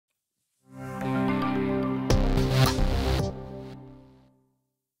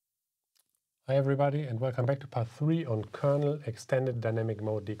Hi everybody, and welcome back to part 3 on kernel extended dynamic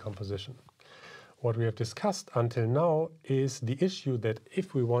mode decomposition. What we have discussed until now is the issue that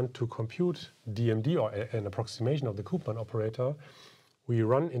if we want to compute DMD or an approximation of the Koopman operator, we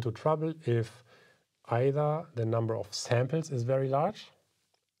run into trouble if either the number of samples is very large,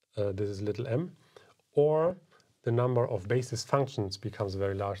 this is little m, or the number of basis functions becomes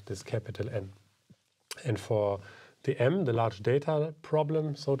very large, this capital N. And for the M, the large data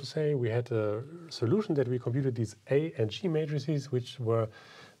problem, so to say, we had a solution that we computed these A and G matrices, which were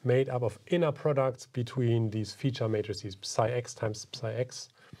made up of inner products between these feature matrices, psi x times psi x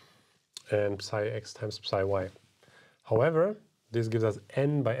and psi x times psi y. However, this gives us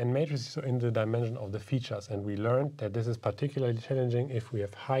n by n matrices in the dimension of the features, and we learned that this is particularly challenging if we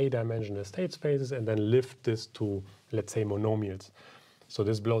have high dimensional state spaces and then lift this to, let's say, monomials. So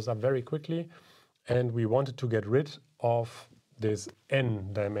this blows up very quickly. And we wanted to get rid of this n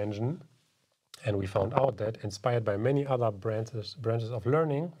dimension, and we found out that, inspired by many other branches of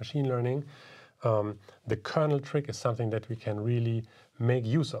learning, machine learning, the kernel trick is something that we can really make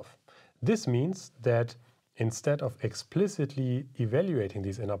use of. This means that instead of explicitly evaluating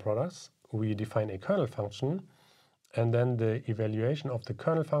these inner products, we define a kernel function, and then the evaluation of the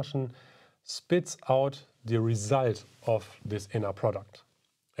kernel function spits out the result of this inner product.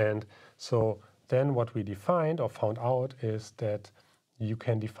 And so then what we defined or found out is that you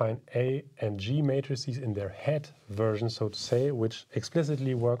can define A and G matrices in their head version, so to say, which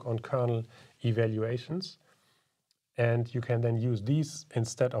explicitly work on kernel evaluations. And you can then use these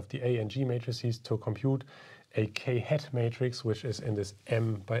instead of the A and G matrices to compute a K-head matrix, which is in this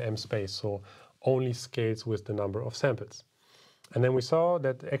M by M space, so only scales with the number of samples. And then we saw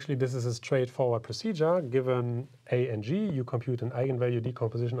that actually this is a straightforward procedure. Given A and G, you compute an eigenvalue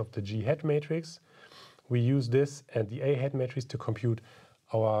decomposition of the G-head matrix. We use this and the A-head matrix to compute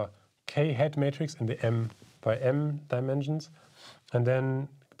our K-head matrix in the M by M dimensions, and then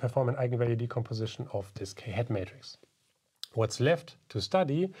perform an eigenvalue decomposition of this K-head matrix. What's left to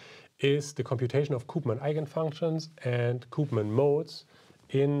study is the computation of Koopman eigenfunctions and Koopman modes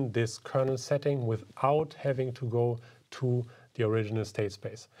in this kernel setting without having to go to the original state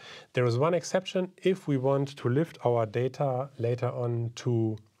space. There is one exception. If we want to lift our data later on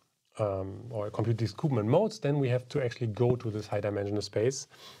to or compute these Koopman modes, then we have to actually go to this high dimensional space.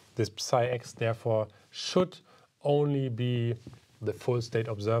 This psi x therefore should only be the full state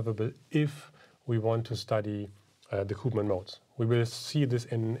observable if we want to study the Koopman modes. We will see this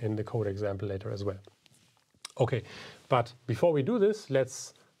in the code example later as well. Okay, but before we do this,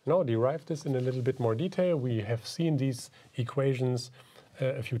 let's now derive this in a little bit more detail. We have seen these equations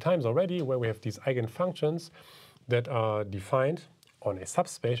a few times already, where we have these eigenfunctions that are defined on a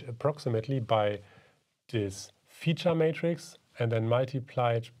subspace approximately by this feature matrix and then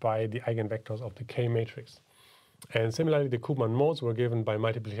multiplied by the eigenvectors of the K matrix. And similarly, the Koopman modes were given by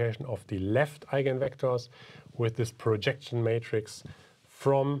multiplication of the left eigenvectors with this projection matrix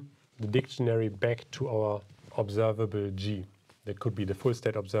from the dictionary back to our observable G. That could be the full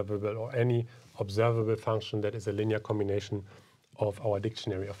state observable or any observable function that is a linear combination of our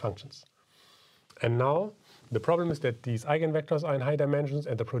dictionary of functions. And now the problem is that these eigenvectors are in high dimensions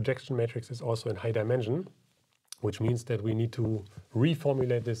and the projection matrix is also in high dimension, which means that we need to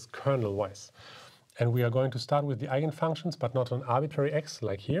reformulate this kernel-wise. And we are going to start with the eigenfunctions, but not on arbitrary x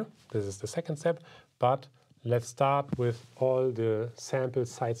like here. This is the second step, but let's start with all the sample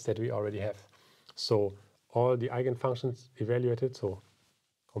sites that we already have. So all the eigenfunctions evaluated, so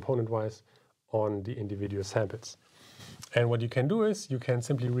component-wise, on the individual samples. And what you can do is you can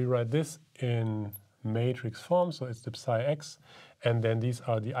simply rewrite this in matrix form, so it's the psi x, and then these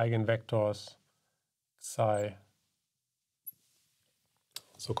are the eigenvectors psi.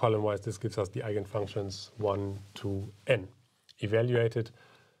 So column-wise, this gives us the eigenfunctions 1 to n, evaluated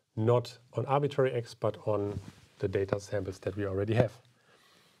not on arbitrary x, but on the data samples that we already have.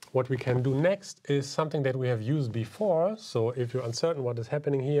 What we can do next is something that we have used before. So if you're uncertain what is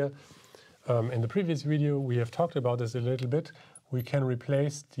happening here, in the previous video, we have talked about this a little bit. We can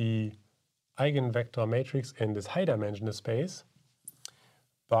replace the eigenvector matrix in this high dimensional space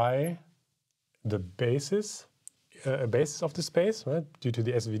by the basis, a basis of the space, right? Due to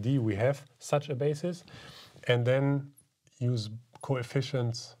the SVD, we have such a basis, and then use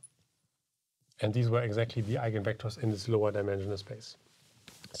coefficients, and these were exactly the eigenvectors in this lower dimensional space.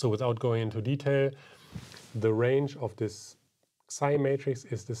 So without going into detail, the range of this psi matrix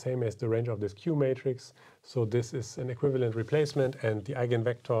is the same as the range of this Q matrix. So this is an equivalent replacement, and the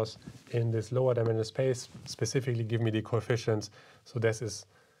eigenvectors in this lower dimensional space specifically give me the coefficients. So this is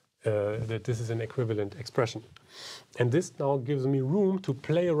that this is an equivalent expression. And this now gives me room to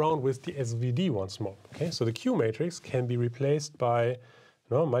play around with the SVD once more. Okay, so the Q matrix can be replaced by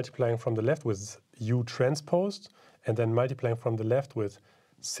multiplying from the left with U transposed, and then multiplying from the left with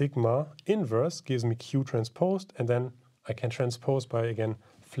sigma inverse gives me Q transposed, and then I can transpose by, again,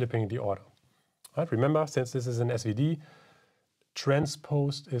 flipping the order. Right? Remember, since this is an SVD,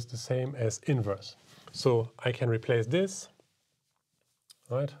 transposed is the same as inverse. So I can replace this,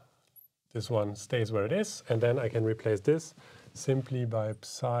 right? This one stays where it is, and then I can replace this simply by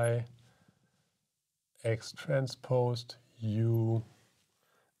psi x transposed U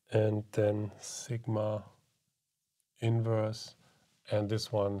and then sigma inverse, and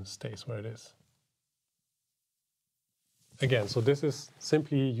this one stays where it is. Again, so this is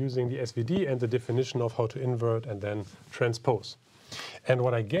simply using the SVD and the definition of how to invert and then transpose. And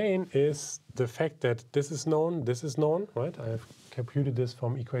what I gain is the fact that this is known, right? I have computed this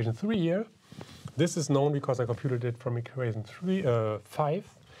from equation 3 here. This is known because I computed it from equation 5.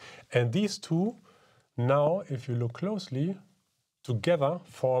 And these two, now, if you look closely, together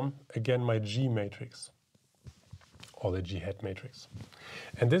form, again, my G matrix, or the G hat matrix.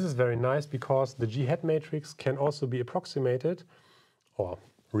 And this is very nice because the G hat matrix can also be approximated or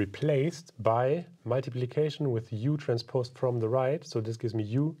replaced by multiplication with U transposed from the right. So this gives me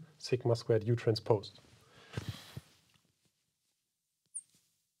U sigma squared U transposed.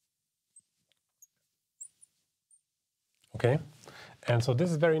 Okay, and so this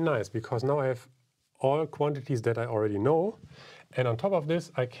is very nice because now I have all quantities that I already know. And on top of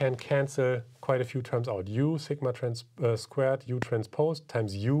this, I can cancel quite a few terms out. U sigma squared U transposed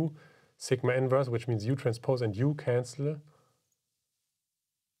times U sigma inverse, which means U transpose and U cancel.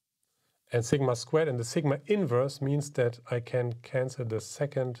 And sigma squared and the sigma inverse means that I can cancel the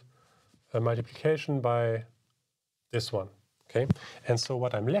second multiplication by this one. Okay, and so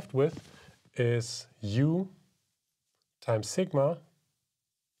what I'm left with is U times sigma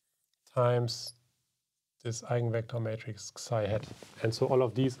times this eigenvector matrix psi hat. And so all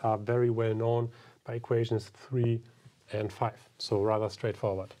of these are very well known by equations 3 and 5. So rather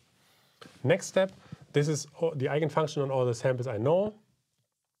straightforward. Next step, this is the eigenfunction on all the samples I know.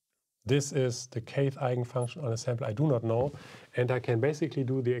 This is the kth eigenfunction on a sample I do not know. And I can basically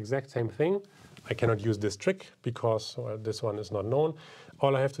do the exact same thing. I cannot use this trick because this one is not known.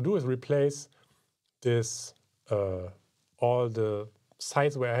 All I have to do is replace this, all the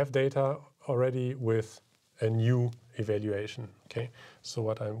sites where I have data already with a new evaluation. Okay, so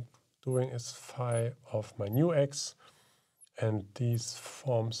what I'm doing is phi of my new x, and these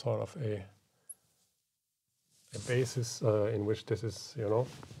form sort of a basis in which this is,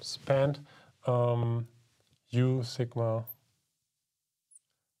 spanned. U sigma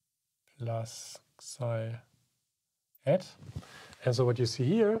plus psi hat. And so what you see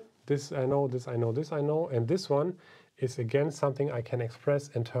here, this I know, this I know, this I know, and this one is again something I can express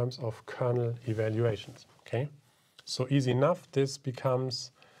in terms of kernel evaluations. Okay, so easy enough. This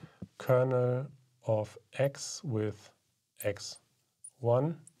becomes kernel of x with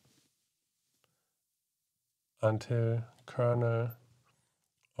x1 until kernel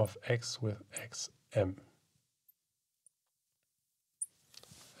of x with xm.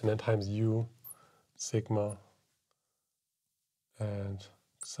 And then times U sigma and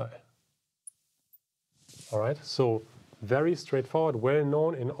psi. All right, so very straightforward, well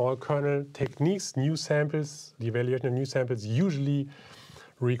known in all kernel techniques. New samples, the evaluation of new samples usually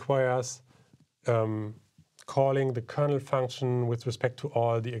requires calling the kernel function with respect to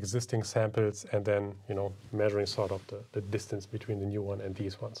all the existing samples and then, measuring sort of the distance between the new one and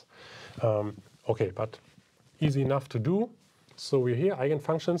these ones. Okay, but easy enough to do. So we're here,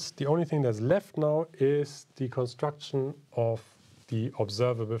 eigenfunctions. The only thing that's left now is the construction of the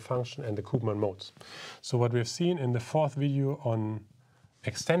observable function and the Koopman modes. So what we've seen in the 4th video on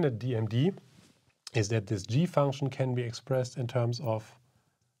extended DMD is that this G function can be expressed in terms of,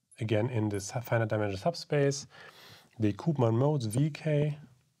 again, in this finite dimensional subspace, the Koopman modes Vk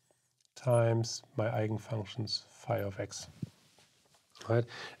times my eigenfunctions phi of x. Right?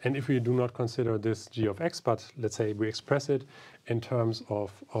 And if we do not consider this G of x, but let's say we express it in terms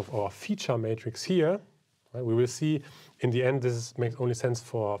of our feature matrix here, right, we will see in the end this makes only sense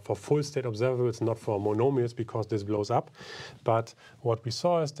for full state observables, not for monomials, because this blows up. But what we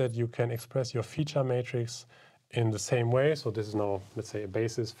saw is that you can express your feature matrix in the same way. So this is now, let's say, a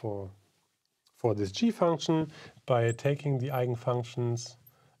basis for this G function by taking the eigenfunctions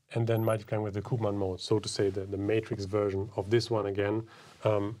and then multiplying with the Koopman mode, so to say the matrix version of this one again,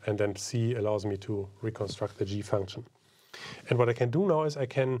 and then C allows me to reconstruct the G function. And what I can do now is I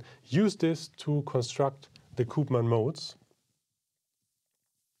can use this to construct the Koopman modes.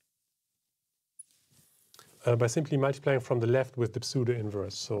 by simply multiplying from the left with the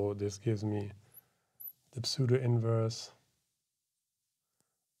pseudo-inverse. So this gives me the pseudo-inverse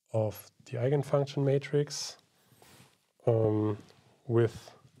of the eigenfunction matrix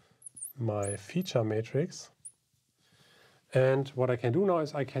with my feature matrix. And what I can do now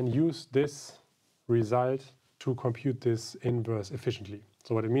is I can use this result to compute this inverse efficiently.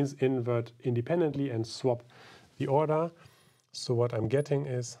 So what it means, invert independently and swap the order. So what I'm getting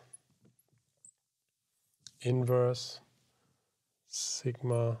is inverse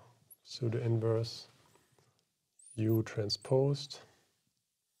sigma pseudo-inverse u transposed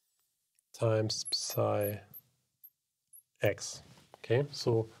times psi x. Okay,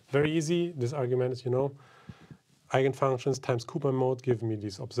 so very easy. This argument is, eigenfunctions times Koopman mode give me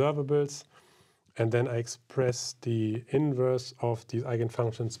these observables, and then I express the inverse of these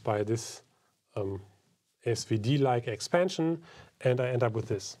eigenfunctions by this SVD-like expansion, and I end up with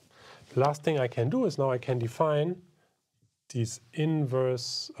this. The last thing I can do is now I can define these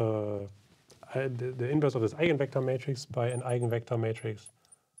inverse, the inverse of this eigenvector matrix by an eigenvector matrix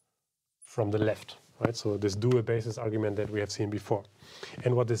from the left, right? So this dual basis argument that we have seen before.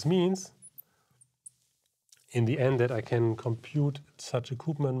 And what this means, in the end, that I can compute such a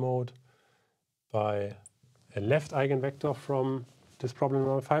Koopman mode by a left eigenvector from this problem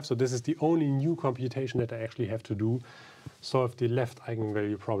number 5. So this is the only new computation that I actually have to do, solve the left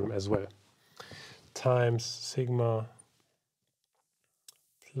eigenvalue problem as well. Times sigma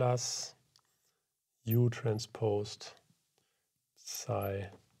plus u transposed psi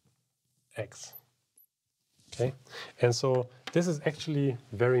x. Okay, and so this is actually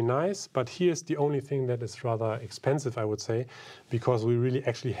very nice, but here's the only thing that is rather expensive, I would say, because we really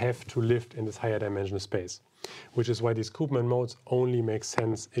actually have to live in this higher dimensional space, which is why these Koopman modes only make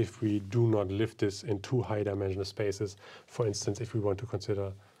sense if we do not live this in two high dimensional spaces. For instance, if we want to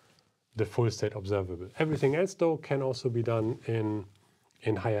consider the full state observable. Everything else, though, can also be done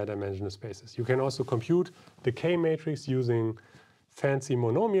in higher dimensional spaces. You can also compute the K matrix using fancy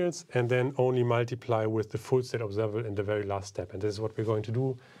monomials and then only multiply with the full state observable in the very last step. And this is what we're going to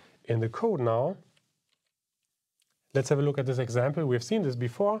do in the code now. Let's have a look at this example. We have seen this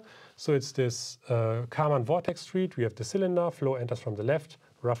before. So it's this Karman vortex street. We have the cylinder, flow enters from the left,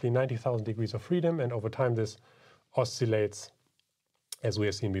 roughly 90,000 degrees of freedom, and over time this oscillates as we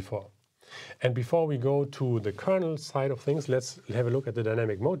have seen before. And before we go to the kernel side of things, let's have a look at the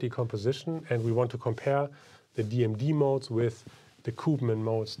dynamic mode decomposition, and we want to compare the DMD modes with the Koopman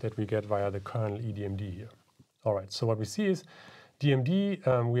modes that we get via the kernel EDMD here. All right, so what we see is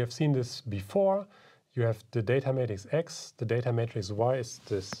DMD, we have seen this before. You have the data matrix X, the data matrix Y is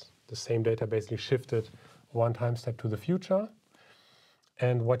the same data basically shifted one time step to the future.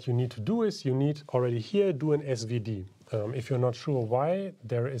 And what you need to do is you need already here do an SVD. If you're not sure why,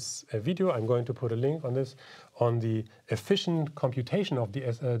 there is a video, I'm going to put a link on this, on the efficient computation of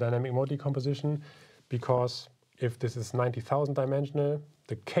the dynamic mode decomposition, because if this is 90,000 dimensional,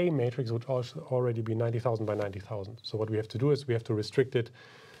 the K matrix would also already be 90,000 by 90,000. So what we have to do is we have to restrict it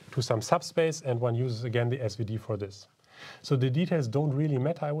to some subspace, and one uses again the SVD for this. So the details don't really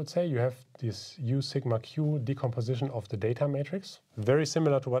matter, I would say. You have this U sigma Q decomposition of the data matrix, very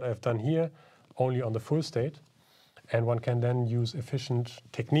similar to what I've done here, only on the full state. And one can then use efficient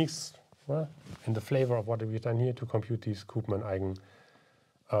techniques in the flavor of what we've done here to compute these Koopman eigen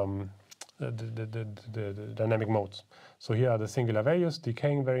the dynamic modes. So here are the singular values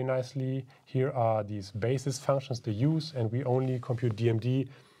decaying very nicely. Here are these basis functions, the U's, and we only compute DMD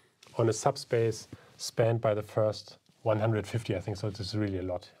on a subspace spanned by the first 150, I think. So this is really a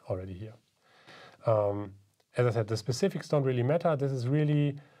lot already here. As I said, the specifics don't really matter. This is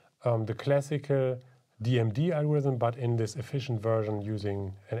really the classical DMD algorithm, but in this efficient version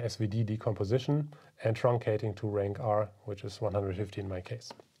using an SVD decomposition and truncating to rank R, which is 150 in my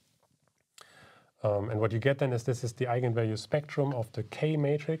case. And what you get then is this is the eigenvalue spectrum of the K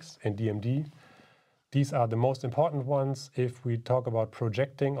matrix in DMD. These are the most important ones if we talk about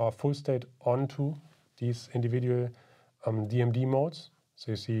projecting our full state onto these individual DMD modes.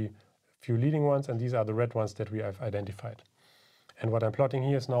 So you see a few leading ones, and these are the red ones that we have identified. And what I'm plotting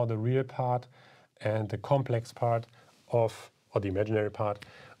here is now the real part and the complex part of, or the imaginary part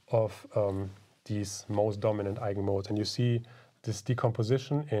of these most dominant eigenmodes. And you see this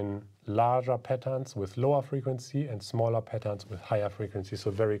decomposition in larger patterns with lower frequency and smaller patterns with higher frequency.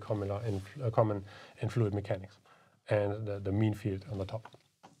 So very common in fluid mechanics, and the mean field on the top.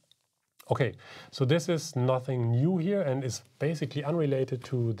 Okay, so this is nothing new here and is basically unrelated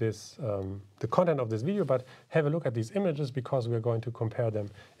to this, the content of this video, but have a look at these images because we're going to compare them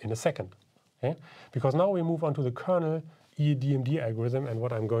in a second. Okay? Because now we move on to the kernel EDMD algorithm, and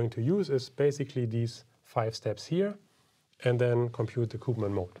what I'm going to use is basically these 5 steps here, and then compute the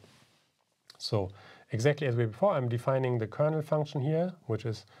Koopman mode. So exactly as we did before, I'm defining the kernel function here, which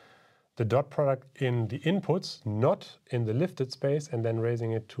is the dot product in the inputs, not in the lifted space, and then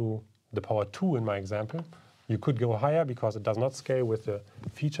raising it to the power 2 in my example. You could go higher because it does not scale with the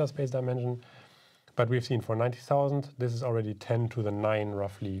feature space dimension. But we've seen for 90,000, this is already 10 to the 9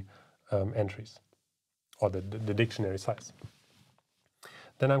 roughly entries, or the dictionary size.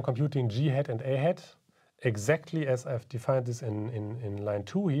 Then I'm computing G hat and A hat exactly as I've defined this in line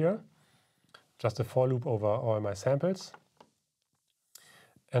 2 here. Just a for loop over all my samples.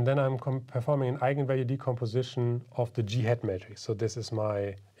 And then I'm performing an eigenvalue decomposition of the G hat matrix. So this is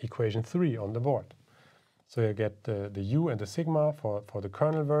my equation 3 on the board. So you get the U and the sigma for the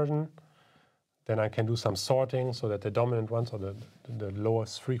kernel version. Then I can do some sorting so that the dominant ones or the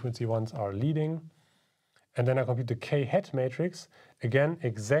lowest frequency ones are leading. And then I compute the K hat matrix, again,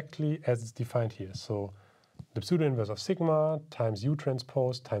 exactly as it's defined here. So the pseudo inverse of sigma times U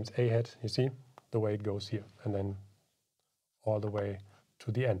transpose times A hat, you see the way it goes here, and then all the way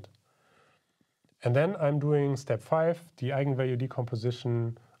to the end. And then I'm doing step 5, the eigenvalue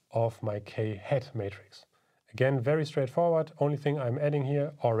decomposition of my K hat matrix. Again, very straightforward. Only thing I'm adding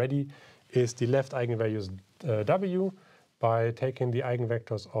here already is the left eigenvalues W by taking the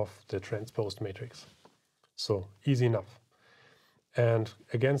eigenvectors of the transposed matrix. So easy enough. And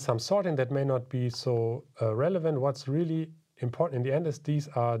again, some sorting that may not be so relevant. What's really important in the end is these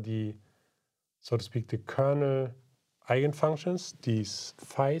are the, so to speak, the kernel eigenfunctions, these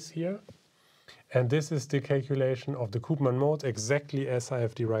phi's here. And this is the calculation of the Koopman mode exactly as I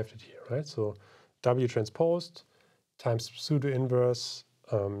have derived it here, right? So W transposed times pseudo inverse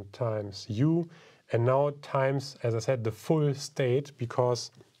times U, and now times, as I said, the full state, because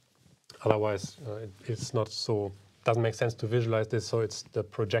otherwise it's not so, doesn't make sense to visualize this, so it's the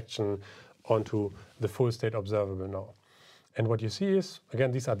projection onto the full state observable now. And what you see is,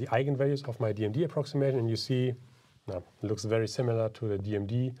 again, these are the eigenvalues of my DMD approximation, and you see, it looks very similar to the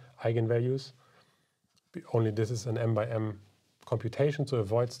DMD eigenvalues, only this is an M by M computation, so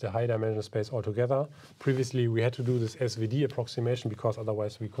avoids the high dimensional space altogether. Previously, we had to do this SVD approximation because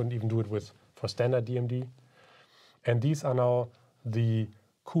otherwise we couldn't even do it for standard DMD. And these are now the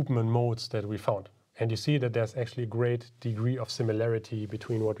Koopman modes that we found. And you see that there's actually a great degree of similarity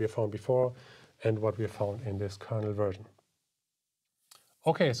between what we found before and what we found in this kernel version.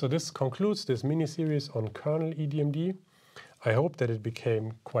 Okay, so this concludes this mini-series on kernel EDMD. I hope that it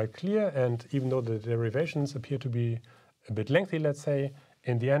became quite clear, and even though the derivations appear to be a bit lengthy, let's say,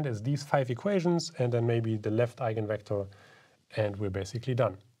 in the end is these 5 equations and then maybe the left eigenvector, and we're basically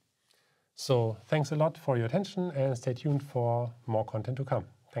done. So thanks a lot for your attention and stay tuned for more content to come.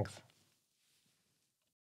 Thanks.